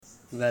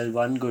Well,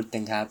 one good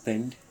thing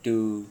happened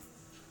to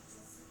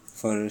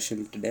for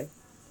Rishil today.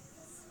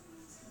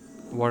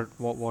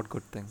 What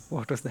good thing?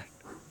 What was that?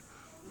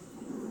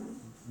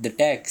 The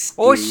text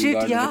Oh you shit,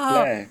 got a yeah.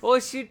 reply. Oh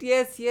shit,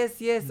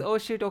 yes. Oh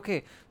shit,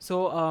 okay.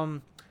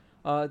 So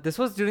this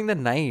was during the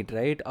night,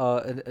 right?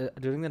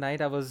 During the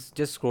night, I was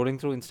just scrolling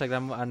through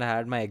Instagram and I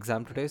had my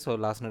exam today. So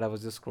last night I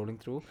was just scrolling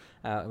through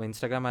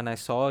Instagram and I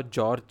saw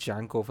George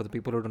Janko. For the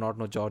people who do not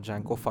know George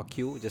Janko, fuck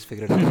you, just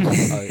figure it out.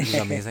 He's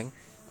amazing.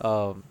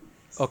 Um,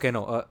 okay,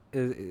 no,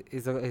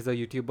 he's a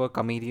YouTuber,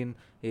 comedian.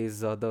 He's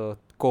the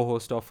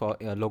co-host of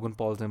Logan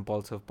Paul's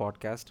Impulsive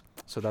podcast.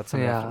 So that's some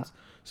Yeah, reference.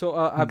 So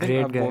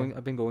great guy.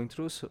 I've been going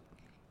through. So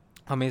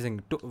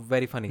amazing,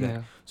 very funny guy.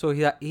 Yeah. So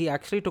he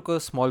actually took a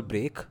small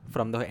break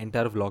from the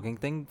entire vlogging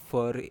thing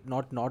for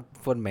not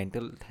for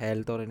mental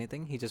health or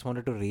anything. He just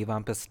wanted to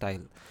revamp his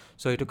style.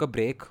 So he took a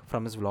break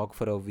from his vlog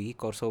for a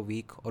week or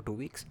 2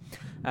 weeks,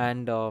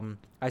 and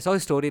I saw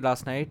his story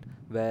last night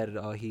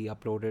where he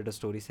uploaded a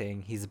story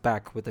saying he's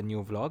back with a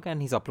new vlog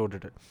and he's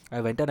uploaded it. I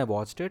went and I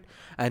watched it,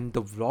 and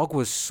the vlog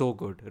was so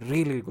good,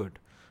 really good.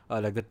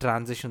 Like the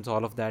transitions,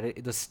 all of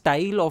that. The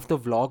style of the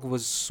vlog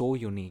was so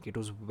unique. It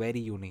was very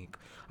unique.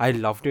 I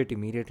loved it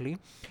immediately.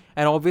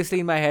 And obviously,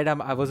 in my head,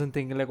 I wasn't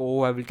thinking like,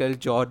 oh, I will tell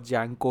George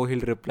Janko, he'll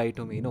reply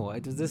to me. No,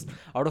 it was just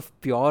out of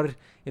pure,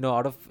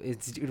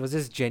 it was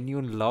just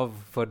genuine love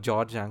for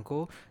George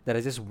Janko that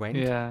I just went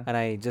Yeah. and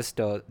I just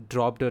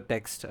dropped a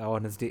text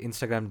on his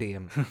Instagram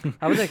DM.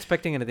 I wasn't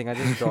expecting anything. I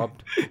just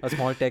dropped a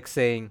small text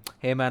saying,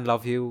 "Hey man,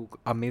 love you.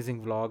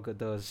 Amazing vlog.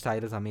 The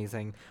style is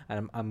amazing,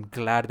 and I'm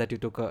glad that you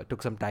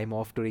took some time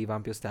off to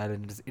revamp your style,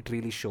 and it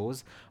really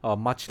shows.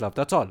 Much love.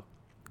 That's all.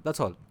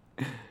 That's all."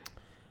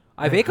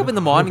 I wake up in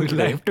the morning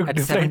today Life took at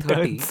different 7:30.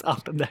 turns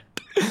after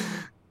that.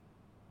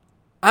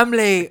 I'm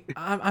like,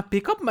 I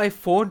pick up my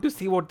phone to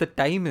see what the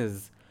time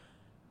is,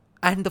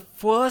 and the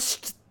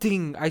first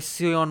thing I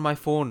see on my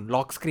phone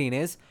lock screen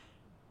is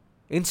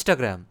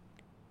Instagram.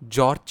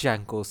 George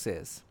Janko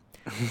says,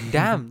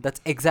 "Damn,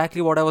 that's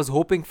exactly what I was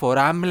hoping for."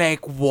 I'm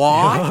like,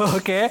 what?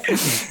 Okay.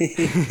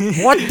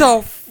 What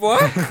the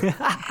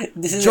fuck?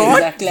 This is George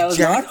exactly I was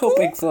not Janko?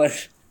 hoping for.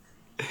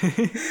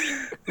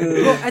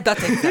 No,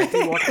 that's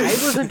exactly what I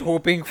wasn't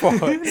hoping for.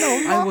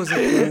 I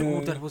wasn't.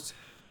 Dude, it was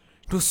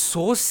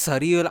so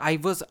surreal.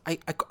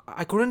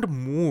 I couldn't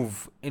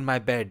move in my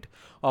bed.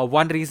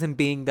 One reason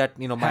being that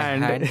my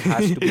hand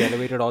has to be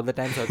elevated all the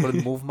time, so I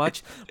couldn't move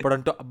much.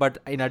 But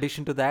in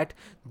addition to that,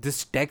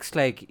 this text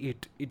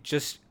it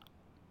just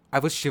I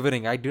was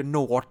shivering. I didn't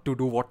know what to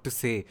do, what to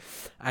say,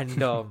 and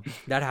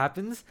that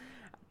happens,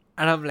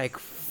 and I'm like,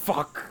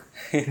 fuck,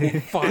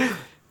 fuck.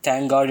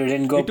 Thank God you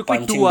didn't go It took me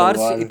punching 2 hours. the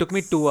wall. It took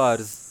me 2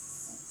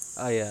 hours.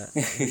 Yeah,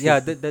 yeah.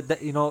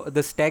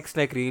 This text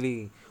like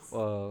really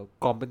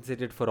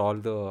compensated for all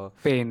the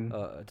Pain.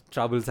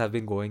 troubles I've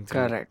been going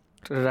through. Correct.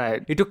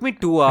 Right. It took me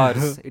 2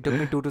 hours. It took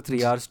me 2 to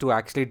 3 hours to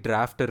actually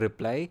draft a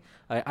reply.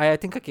 I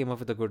think I came up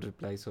with a good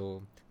reply,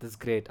 so that's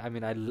great. I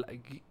mean,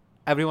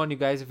 everyone, you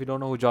guys, if you don't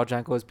know who George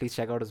Janko is, please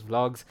check out his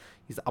vlogs.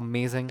 He's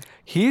amazing.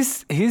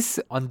 He's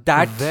On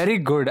that, very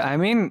good. I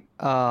mean,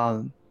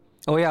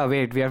 oh yeah,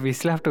 wait, we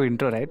still have to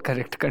intro, right?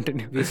 Correct.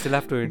 Continue. we still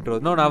have to intro.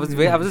 No, I was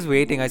just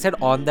waiting. I said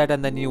on that,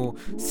 and then you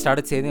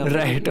started saying, I'm like,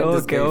 Right. "Let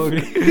this Okay.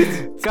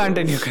 guy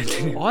Okay.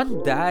 Continue.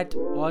 On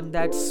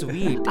that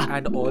sweet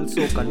and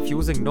also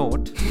confusing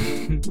note,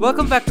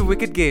 welcome back to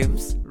Wicked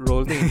Games.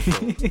 Roll the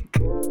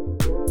intro.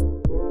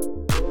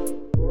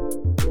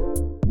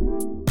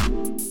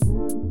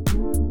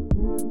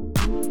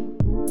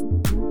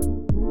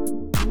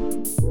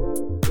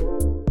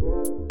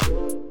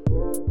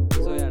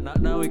 So yeah,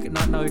 now we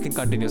can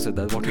continue,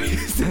 Siddharth. What were you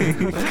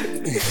saying?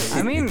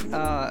 I mean,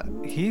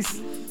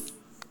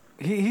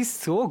 he's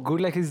so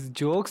good. Like his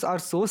jokes are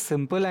so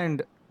simple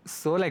and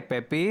so like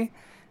peppy,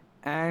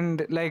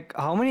 and like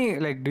how many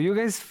like do you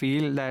guys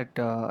feel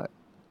that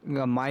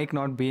Mike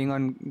not being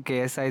on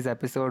KSI's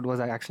episode was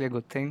actually a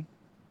good thing?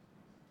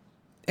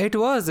 It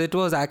was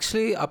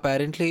actually,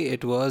 apparently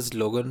it was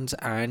Logan's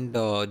and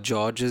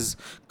George's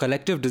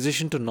collective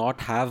decision to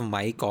not have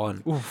Mike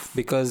on.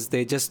 Because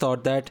they just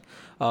thought that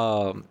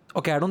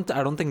okay, I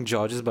don't think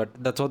George's, but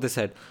that's what they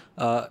said.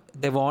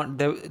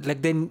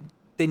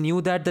 They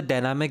knew that the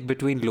dynamic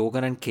between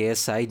Logan and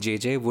KSI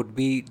JJ would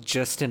be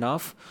just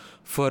enough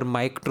for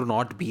Mike to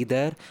not be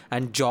there,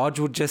 and George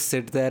would just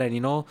sit there and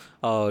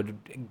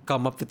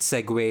come up with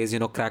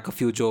segues, crack a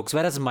few jokes,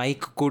 whereas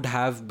Mike could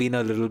have been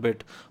a little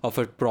bit of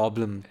a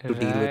problem to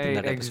deal with in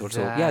that Right, episode.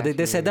 So yeah,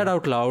 they said that exactly.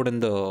 out loud in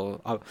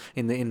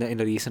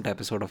the recent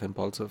episode of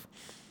Impulsive.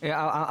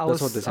 Yeah, I That's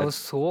what was they I said. was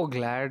so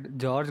glad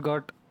George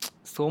got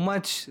so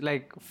much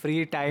like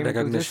free time to just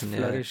Recognition, yeah.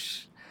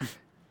 flourish.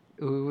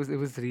 It was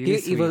really He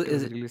sweet. was It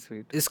was really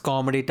sweet. his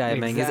comedy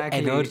timing,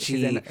 Exactly. his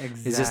energy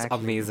is just Exactly.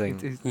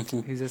 amazing.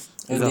 He's just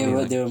It's They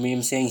amazing. were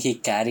memes saying he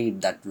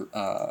carried that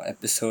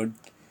episode.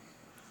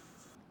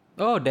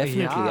 Oh,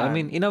 definitely. I Yeah.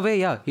 mean, in a way,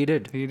 yeah, he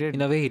did. He did.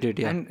 In a way, he did.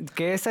 Yeah. And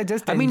KSI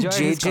just I mean, enjoyed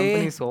his JJ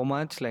company so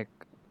much. Like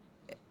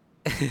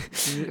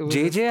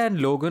JJ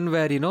and Logan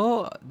were,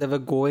 they were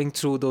going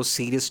through those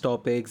serious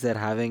topics. They're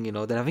having,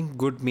 they're having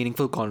good,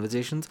 meaningful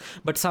conversations.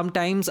 But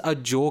sometimes a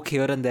joke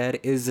here and there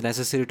is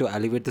necessary to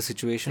elevate the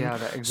situation. Yeah,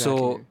 exactly.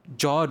 So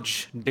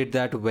George did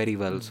that very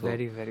well. So,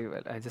 Very, very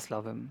well. I just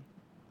love him.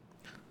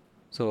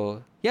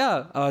 so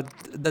yeah,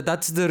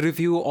 that's the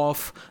review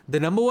of the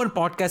number one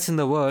podcast in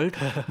the world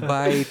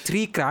by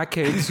three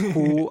crackheads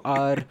who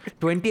are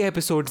 20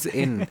 episodes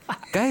in.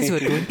 Guys, we're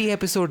 20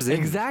 episodes in.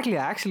 Exactly.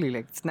 Actually,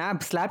 like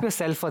slap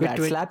yourself for that.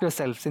 Slap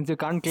yourself since you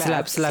can't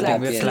clap.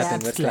 Slapping. We're yes.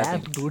 slapping. We're slap,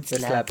 slapping. dude, We're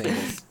slap. slapping.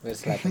 Yes. We're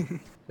slapping.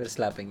 We're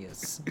slapping.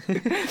 Yes.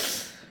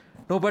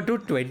 No, but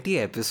dude, 20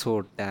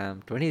 episode.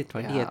 Damn, 20th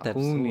Yeah, episode.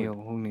 who knew?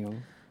 Who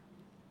knew?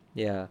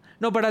 Yeah.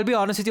 No, but I'll be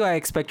honest with you. I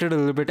expected a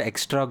little bit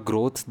extra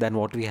growth than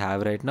what we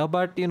have right now.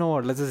 But you know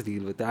what? Let's just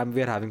deal with it.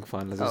 We're having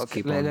fun. Let's just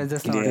Okay, keep on. let's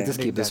just Yeah. not Let's just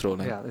dig keep this that.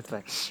 rolling. Yeah, that's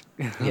fine.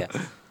 Yeah.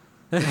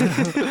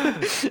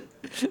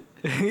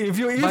 if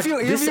you But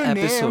this name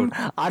episode-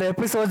 our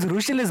episodes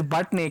Rushil is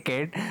butt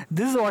naked,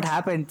 this is what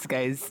happens,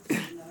 guys.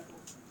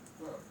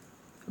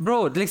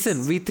 Bro,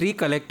 listen. We three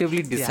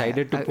collectively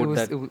decided to it put was-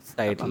 that it was-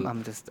 title.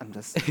 I'm just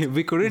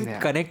We couldn't Yeah,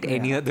 connect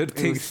any yeah. other It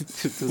things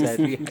was- to that.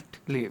 We had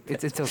leave.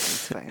 It's okay.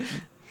 It's fine.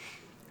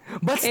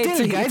 But Hey,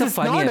 still, it's guys, a it's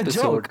funny not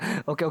episode. a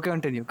joke. Okay,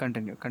 continue.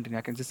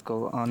 I can just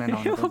go on and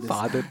on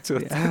about this.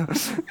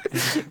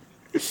 Father,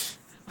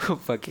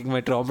 fucking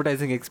my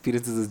traumatizing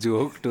experience is a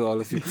joke to all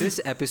of you.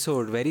 This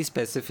episode, very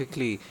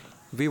specifically,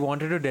 we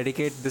wanted to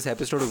dedicate this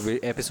episode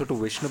to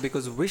Vishnu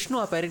because Vishnu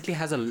apparently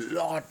has a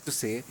lot to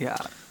say. Yeah.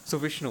 So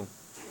Vishnu,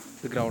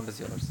 the ground is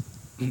yours.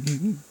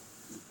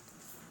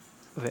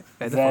 Where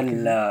the fuck is-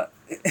 Well,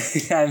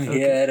 I'm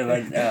here,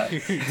 but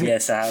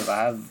yes, I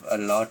have a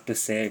lot to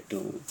say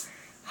to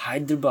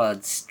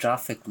Hyderabad's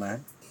traffic,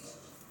 man.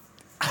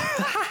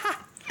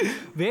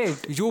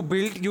 Wait,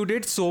 You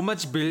did so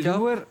much build you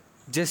up were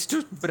just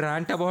to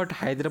rant about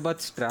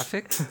Hyderabad's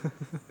traffic.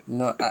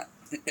 No,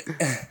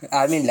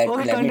 I mean, let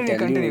me tell you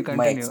continue.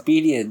 my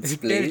experience,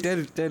 please.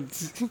 tell.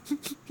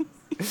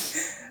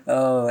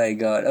 Oh my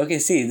god. Okay,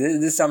 see,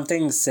 this is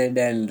something Sid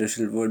and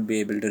Rushil would be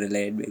able to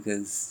relate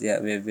because, yeah,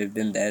 we've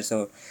been there.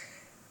 So,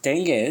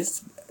 thing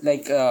is,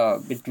 like,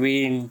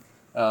 between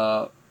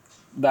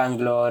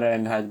Bangalore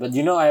and Hyderabad,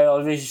 I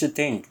always used to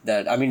think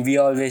that, we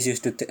always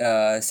used to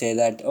say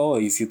that, oh,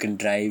 if you can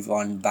drive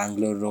on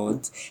Bangalore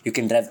roads, you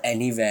can drive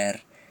anywhere,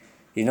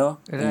 in the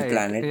Right,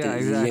 planet. yeah,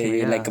 exactly,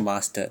 You're like a yeah.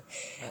 master.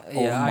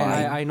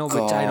 Yeah, I know which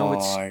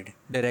God.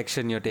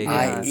 direction you're taking. Go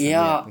ahead.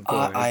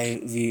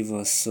 We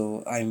were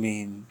so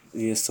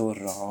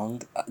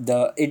wrong.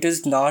 It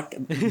is not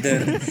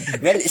the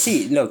well.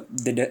 See, look,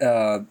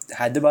 the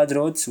Hyderabad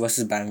roads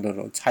versus Bangalore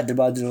roads.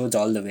 Hyderabad roads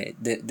all the way.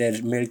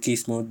 They're milky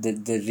smooth.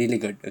 They're really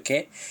good.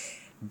 Okay,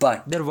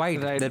 but They're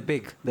wide. Right. They're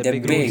big. they're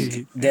big. big.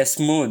 roads. They're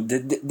smooth.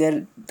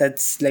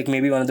 That's like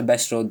maybe one of the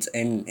best roads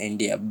in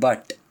India.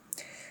 But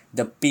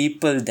the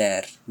people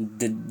there,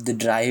 the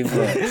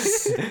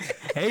drivers.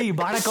 hey,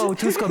 Barako,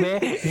 chusko be.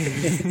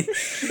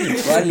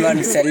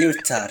 one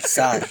salute,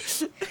 sir.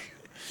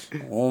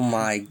 Oh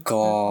my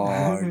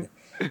god.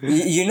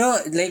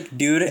 Like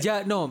during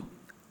Yeah, no.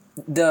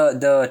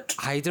 the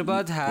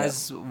Hyderabad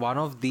has one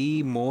of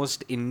the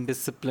most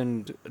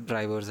indisciplined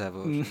drivers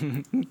ever.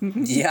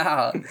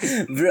 yeah,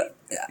 bro,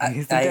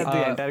 He's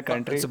the entire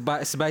country. So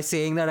by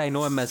saying that, I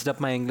know I messed up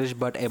my English,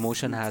 but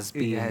emotion has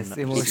been. Yes, it's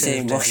emotion.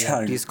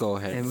 emotion. Please go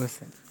ahead.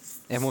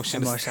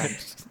 Emotion. Emotion.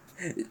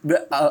 Bro,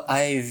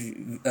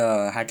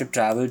 I had to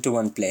travel to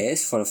one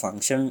place for a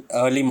function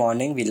early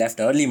morning. We left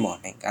early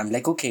morning. I'm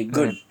like, okay,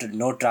 good,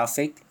 no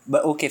traffic.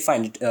 But okay,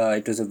 fine.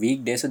 It was a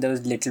weekday, so there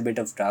was a little bit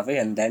of traffic,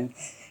 and then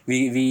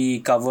we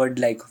covered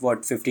like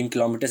 15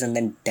 kilometers, and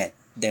then death.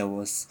 There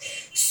was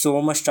so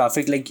much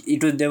traffic. Like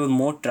there was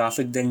more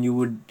traffic than you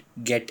would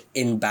get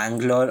in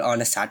Bangalore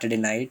on a Saturday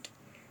night.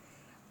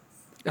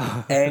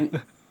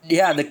 And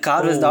yeah, the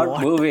car was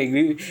not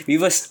moving. We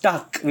were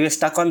stuck. We were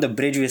stuck on the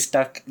bridge. We were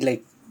stuck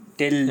like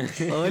till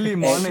Early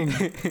morning.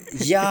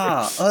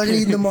 yeah,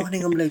 early in the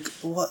morning. I'm like,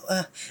 what?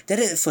 There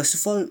is, first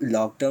of all,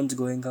 lockdowns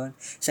going on.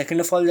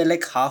 Second of all, there are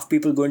like half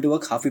people going to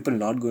work, half people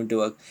not going to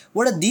work.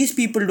 What are these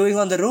people doing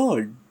on the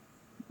road?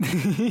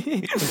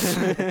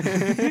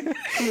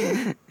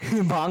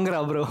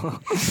 Bhangra, bro.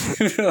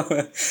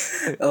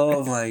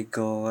 Oh my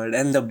god.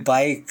 And the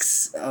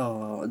bikes.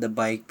 Oh, the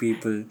bike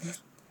people.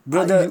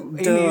 Bro,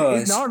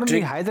 It's not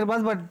only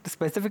Hyderabad, but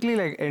specifically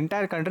like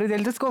entire country.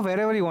 They'll just go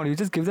wherever you want. You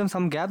just give them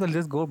some gap, they'll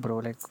just go, bro.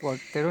 Like what?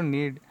 They don't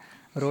need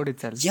road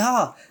itself.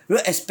 yeah, bro,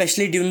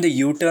 especially during the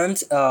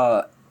U-turns.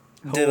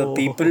 The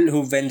people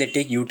who when they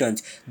take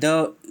U-turns,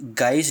 the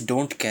guys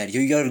don't care.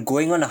 You're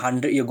going on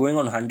 100. You're going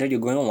on 100. You're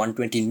going on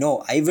 120.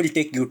 No, I will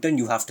take U-turn.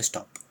 You have to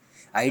stop.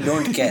 I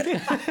don't care.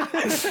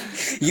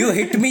 You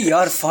hit me,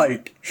 your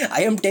fault.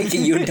 I am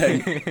taking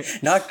U-turn.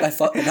 Not my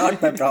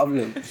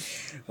problem.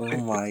 Oh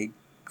my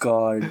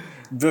god,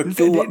 bro.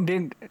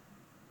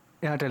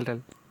 Yeah,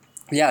 tell.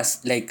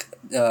 Yes, like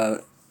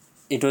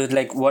it was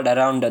like what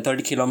around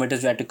 30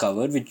 kilometers we had to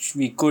cover, which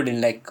we could in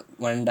like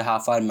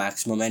 1.5 hour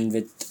maximum, and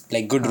with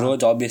like good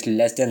roads, obviously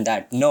less than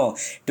that. No,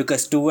 took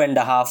us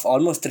 2.5,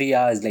 almost 3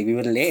 hours. Like we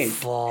were late.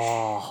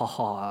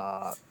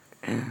 Fuck.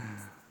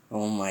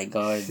 Oh my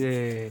god.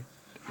 Shit.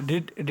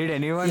 Did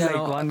anyone Yeah, like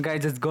no, one guy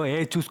just go,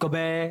 hey, choose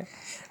be?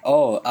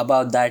 Oh,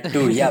 about that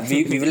too. Yeah,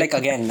 we were like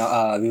again.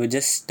 We were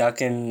just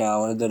stuck in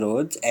one of the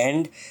roads,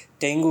 and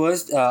thing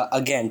was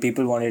again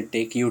people wanted to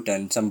take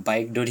U-turn. Some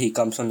bike dude, he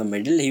comes from the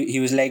middle. He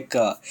was like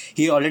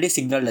he already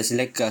signaled us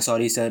like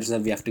sorry sir,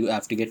 we have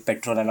to get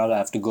petrol and all. I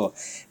have to go.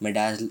 My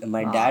dad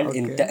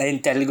okay.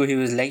 in Telugu he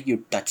was like, you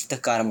touch the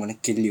car, I'm gonna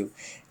kill you.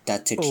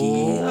 That's it.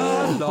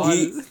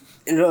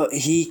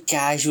 He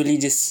casually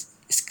just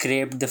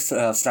scraped the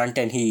front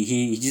end.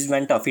 He just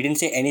went off. He didn't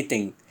say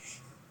anything.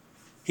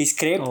 He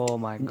scraped. Oh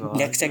my god.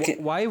 Next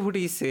second. Why would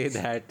he say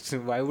that?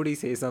 Why would he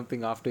say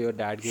something after your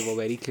dad gave a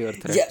very clear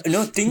threat? Yeah,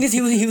 no, thing is,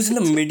 he was in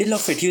the middle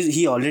of it.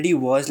 He already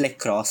was like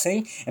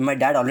crossing, and my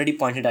dad already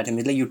pointed at him.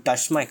 He's like, you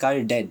touched my car,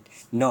 you're dead.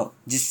 No,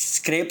 just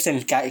scrapes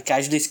and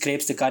casually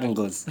scrapes the car and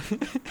goes.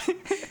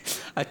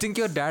 I think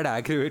your dad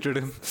aggravated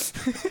him.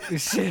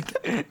 Shit.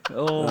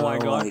 Oh my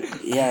god.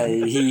 Yeah,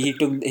 he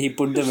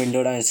put the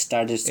window down and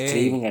started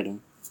screaming at him.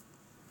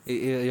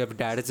 Your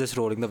dad is just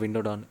rolling the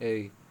window down.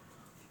 Hey,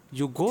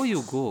 you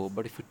go,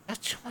 but if you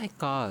touch my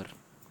car,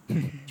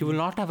 you will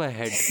not have a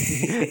head.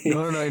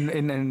 No,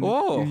 in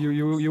Oh.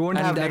 you won't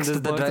have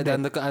next birthday.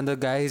 And the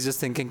guy is just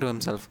thinking to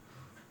himself,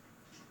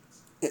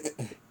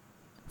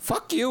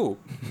 fuck you.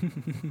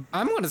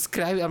 I'm gonna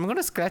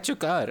scratch your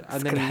car.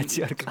 And Scratch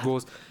then your car.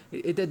 goes.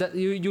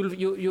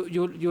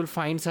 You'll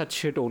find such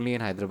shit only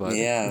in Hyderabad.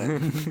 Yeah.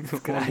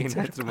 Only in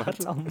Hyderabad.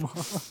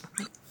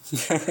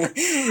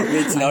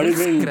 It's not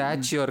even.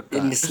 Scratch your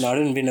car. It's not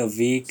even been a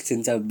week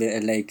since I've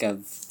been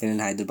in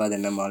Hyderabad,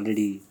 and I'm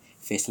already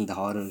facing the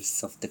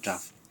horrors of the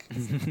traffic.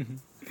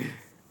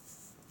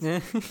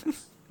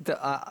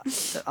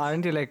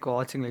 Aren't you like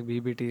watching like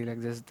BBT,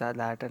 like just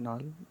that and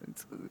all?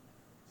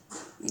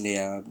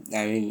 Yeah,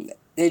 I mean,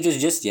 it was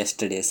just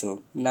yesterday,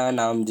 so now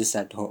I'm just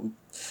at home.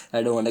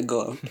 I don't want to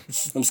go.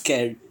 I'm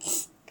scared.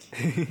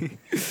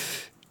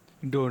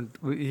 Don't.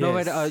 Yes. No,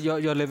 wait.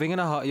 You're living in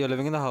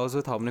the house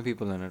with how many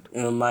people in it?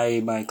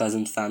 My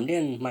cousin's family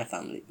and my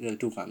family. There are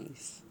two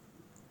families.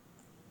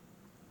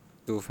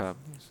 2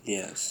 families.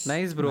 Yes.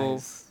 Nice, bro.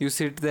 You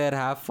sit there,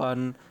 have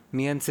fun.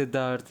 Me and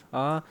Siddharth,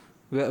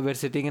 we're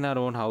sitting in our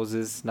own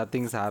houses.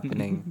 Nothing's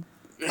happening.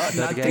 That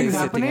guy Nothing's is sitting and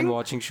happening?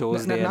 watching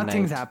shows day and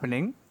Nothing's night.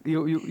 happening.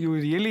 You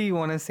really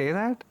want to say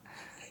that?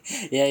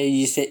 Yeah,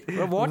 you say.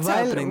 Bro, what's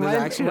happening? There's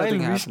actually while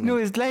nothing Vishnu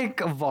happening. is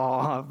like,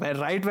 wow,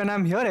 right when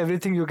I'm here,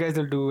 everything you guys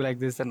will do like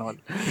this and all.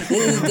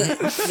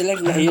 They're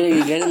like,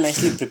 you guys are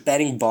nicely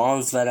preparing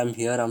bombs while I'm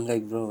here. I'm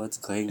like, bro, what's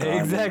going on?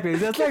 Exactly.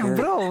 Just like,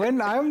 bro,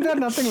 when I'm there,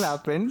 nothing will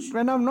happen.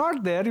 When I'm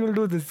not there, you'll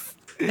do this.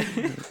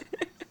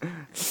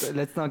 So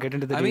let's not get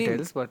into the I mean-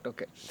 details, but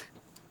okay.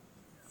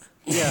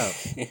 Yeah.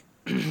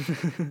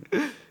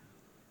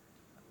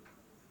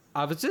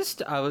 I was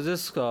just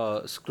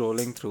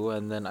scrolling through,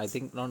 and then I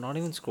think not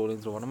even scrolling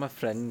through. One of my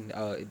friend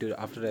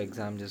after the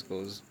exam just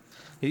goes,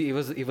 he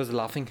was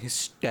laughing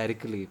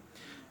hysterically,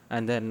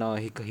 and then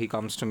he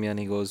comes to me and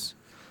he goes,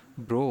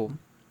 bro,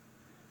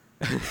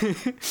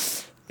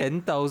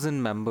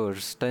 10,000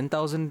 members,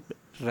 10,000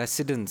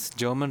 residents,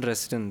 German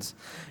residents,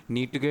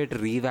 need to get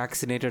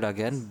revaccinated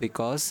again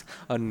because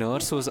a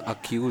nurse was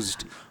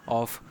accused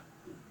of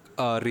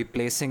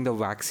replacing the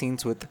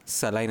vaccines with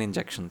saline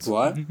injections.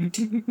 What?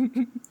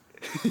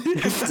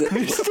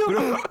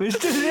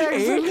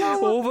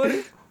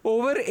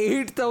 Over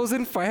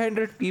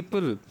 8,500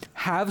 people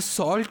have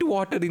salt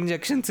water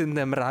injections in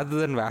them rather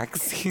than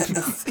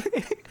vaccines.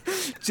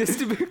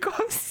 Just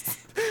because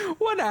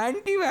one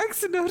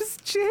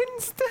anti-vaxxer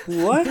changed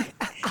them. What?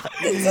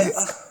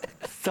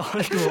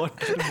 Salt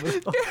water.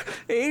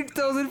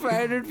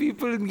 8,500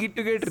 people need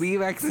to get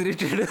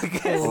revaccinated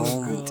again.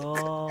 Oh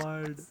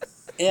God.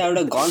 Yeah, I would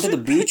have gone to the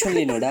beach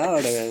only, no doubt. I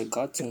would have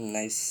got some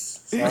nice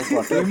salt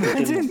water.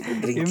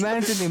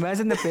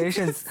 Imagine the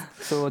patients.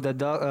 So the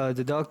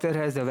doctor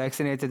has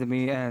vaccinated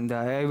me, and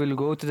I will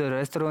go to the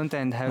restaurant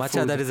and have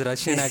Macha, food. that is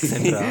Russian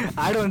accent, bro.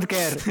 I don't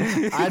care.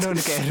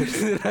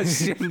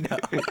 Russian.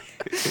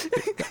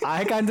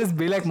 I can't just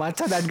be like,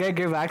 Macha, that guy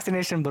gave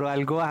vaccination, bro.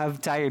 I'll go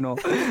have chai,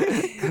 But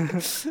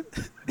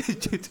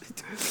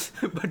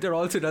that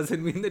also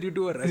doesn't mean that you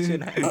do a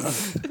Russian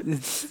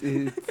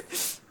accent.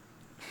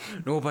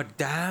 No, but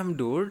damn,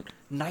 dude,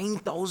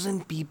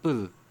 9,000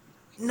 people.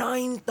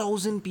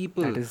 9,000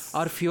 people That is-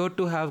 are feared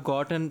to have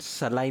gotten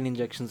saline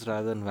injections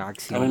rather than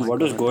vaccines. I mean,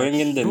 what was going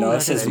in the Dude, that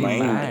nurse's is very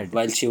mind mad.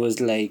 while she was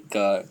like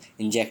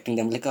injecting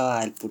them? Like,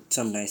 I'll put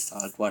some nice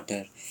salt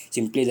water.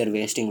 Simply, they're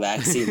wasting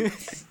vaccine.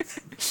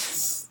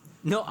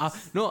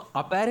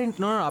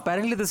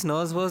 Apparently, this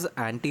nurse was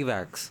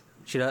anti-vax.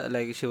 She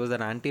was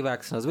an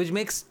anti-vax nurse, which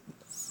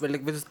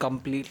is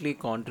completely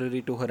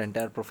contrary to her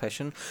entire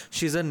profession.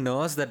 She's a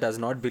nurse that does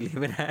not believe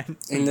in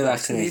In the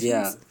vaccination,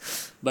 yeah.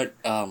 vaccinations. But,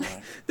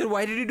 man. Then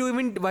why did you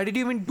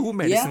even do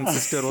medicine, Yeah.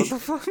 sister? What the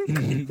fuck?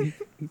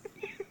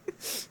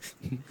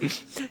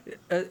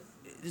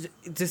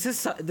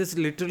 This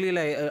literally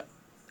like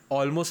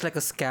almost like a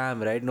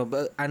scam, right? No,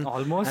 but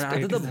Almost, and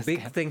it another is a big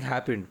scam. thing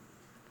happened.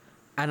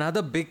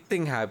 Another big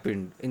thing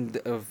happened in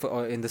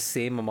the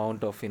same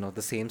amount of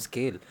the same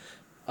scale.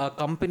 A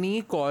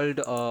company called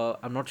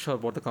I'm not sure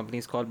what the company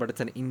is called, but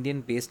it's an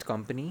Indian-based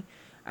company,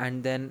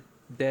 and then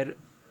there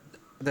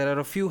are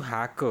a few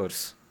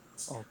hackers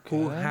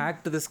who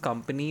hacked this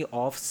company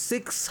of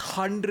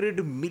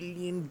 $600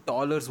 million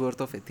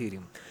worth of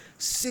Ethereum.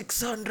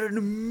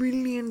 $600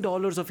 million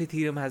of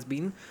Ethereum has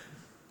been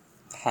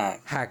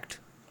Hack. hacked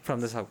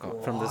from this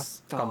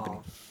company.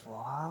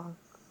 Fuck.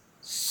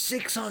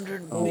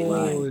 $600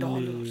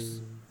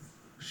 million.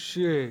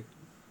 Shit.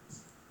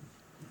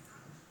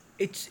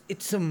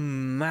 It's a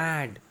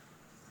mad,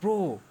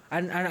 bro.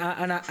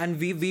 And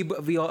we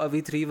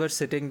three were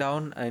sitting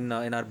down in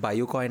our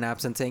Biocoin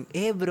apps and saying,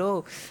 "Hey,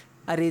 bro,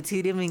 our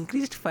Ethereum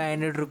increased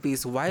 500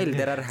 rupees." While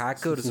there are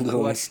hackers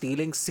who are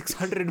stealing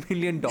 $600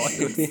 million.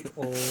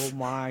 Oh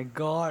my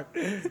god.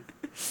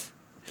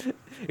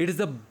 It is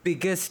the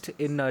biggest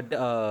in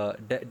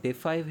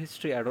DeFi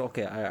history. I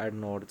don't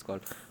know what it's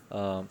called.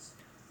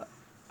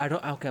 I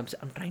don't. Okay,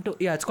 I'm trying to.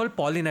 Yeah, it's called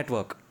Poly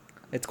Network.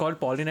 It's called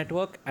Poly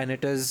Network, and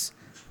it is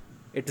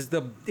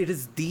the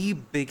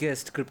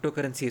biggest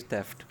cryptocurrency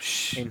theft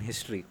in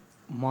history.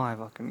 My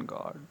fucking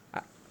god.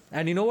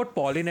 And you know what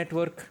Poly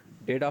Network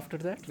did after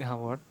that? Yeah,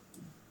 what?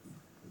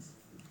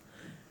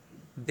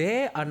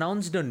 They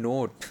announced a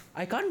note.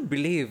 I can't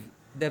believe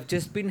they've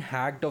just been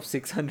hacked of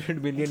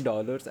 $600 million,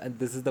 and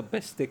this is the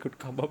best they could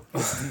come up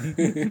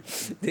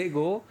with. They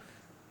go,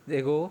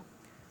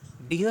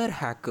 "Dear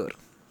hacker,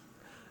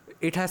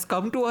 it has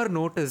come to our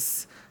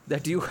notice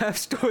that you have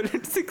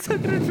stolen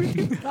 600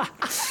 million."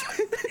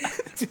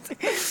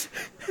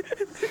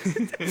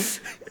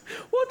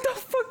 What the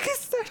fuck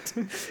is that?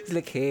 It's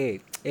like,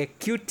 hey, a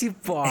cutie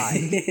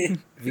pie.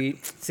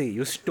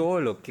 You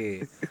stole,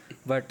 okay,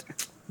 but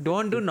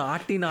don't do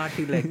naughty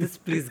like this.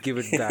 Please give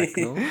it back,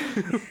 no?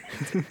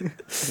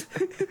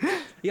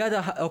 Yeah,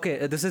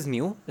 this is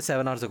new.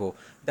 7 hours ago,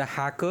 the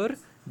hacker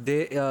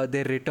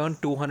they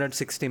returned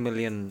 $260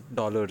 million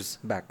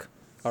back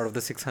out of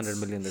the 600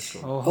 million they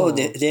stole. Oh,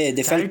 they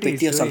felt charity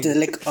pity or is something.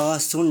 Like, oh,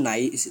 so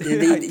nice.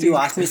 You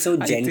asked me so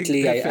I think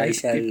gently. they I felt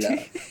shall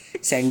pity.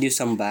 send you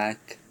some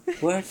back.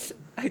 What?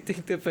 I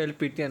think they felt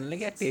pity and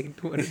like, I take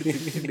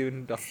 $200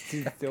 million.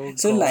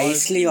 So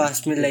nicely you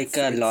asked me like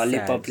a It's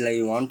lollipop. sad. Like,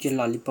 you want your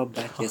lollipop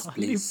back? Yes,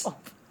 please.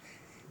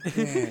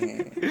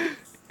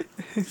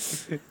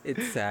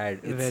 It's sad.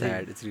 It's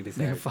sad. It's really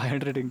sad.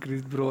 500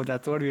 increase, bro.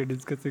 That's what we are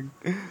discussing.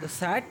 The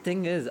sad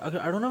thing is, I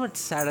don't know if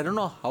it's sad. I don't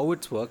know how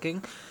it's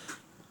working.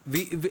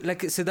 We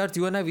like Siddharth,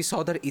 you and I, we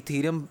saw that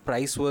Ethereum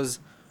price was,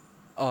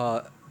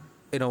 what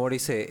do you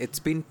say? It's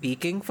been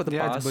peaking for the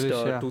Yeah, past it's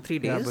bullish, yeah. 2-3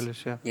 days. Yeah,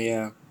 bullish, yeah.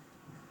 Yeah.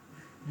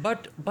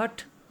 But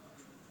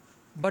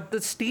the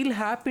steal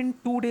happened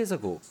 2 days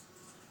ago.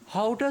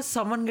 How does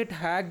someone get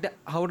hacked?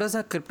 How does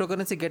a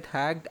cryptocurrency get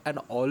hacked and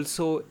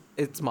also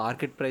its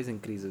market price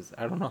increases?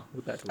 I don't know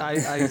how that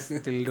works. I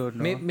still don't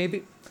know.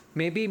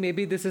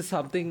 Maybe this is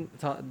something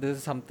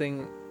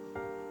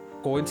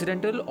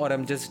coincidental, or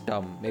I'm just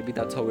dumb. Maybe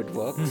that's how it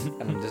works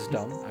and I'm just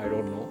dumb. I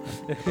don't know.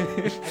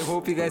 I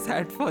hope you guys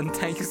had fun.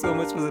 Thank you so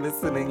much for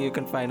listening. You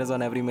can find us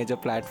on every major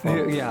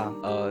platform. Yeah.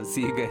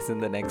 See you guys in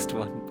the next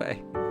one.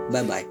 Bye.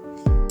 Bye bye.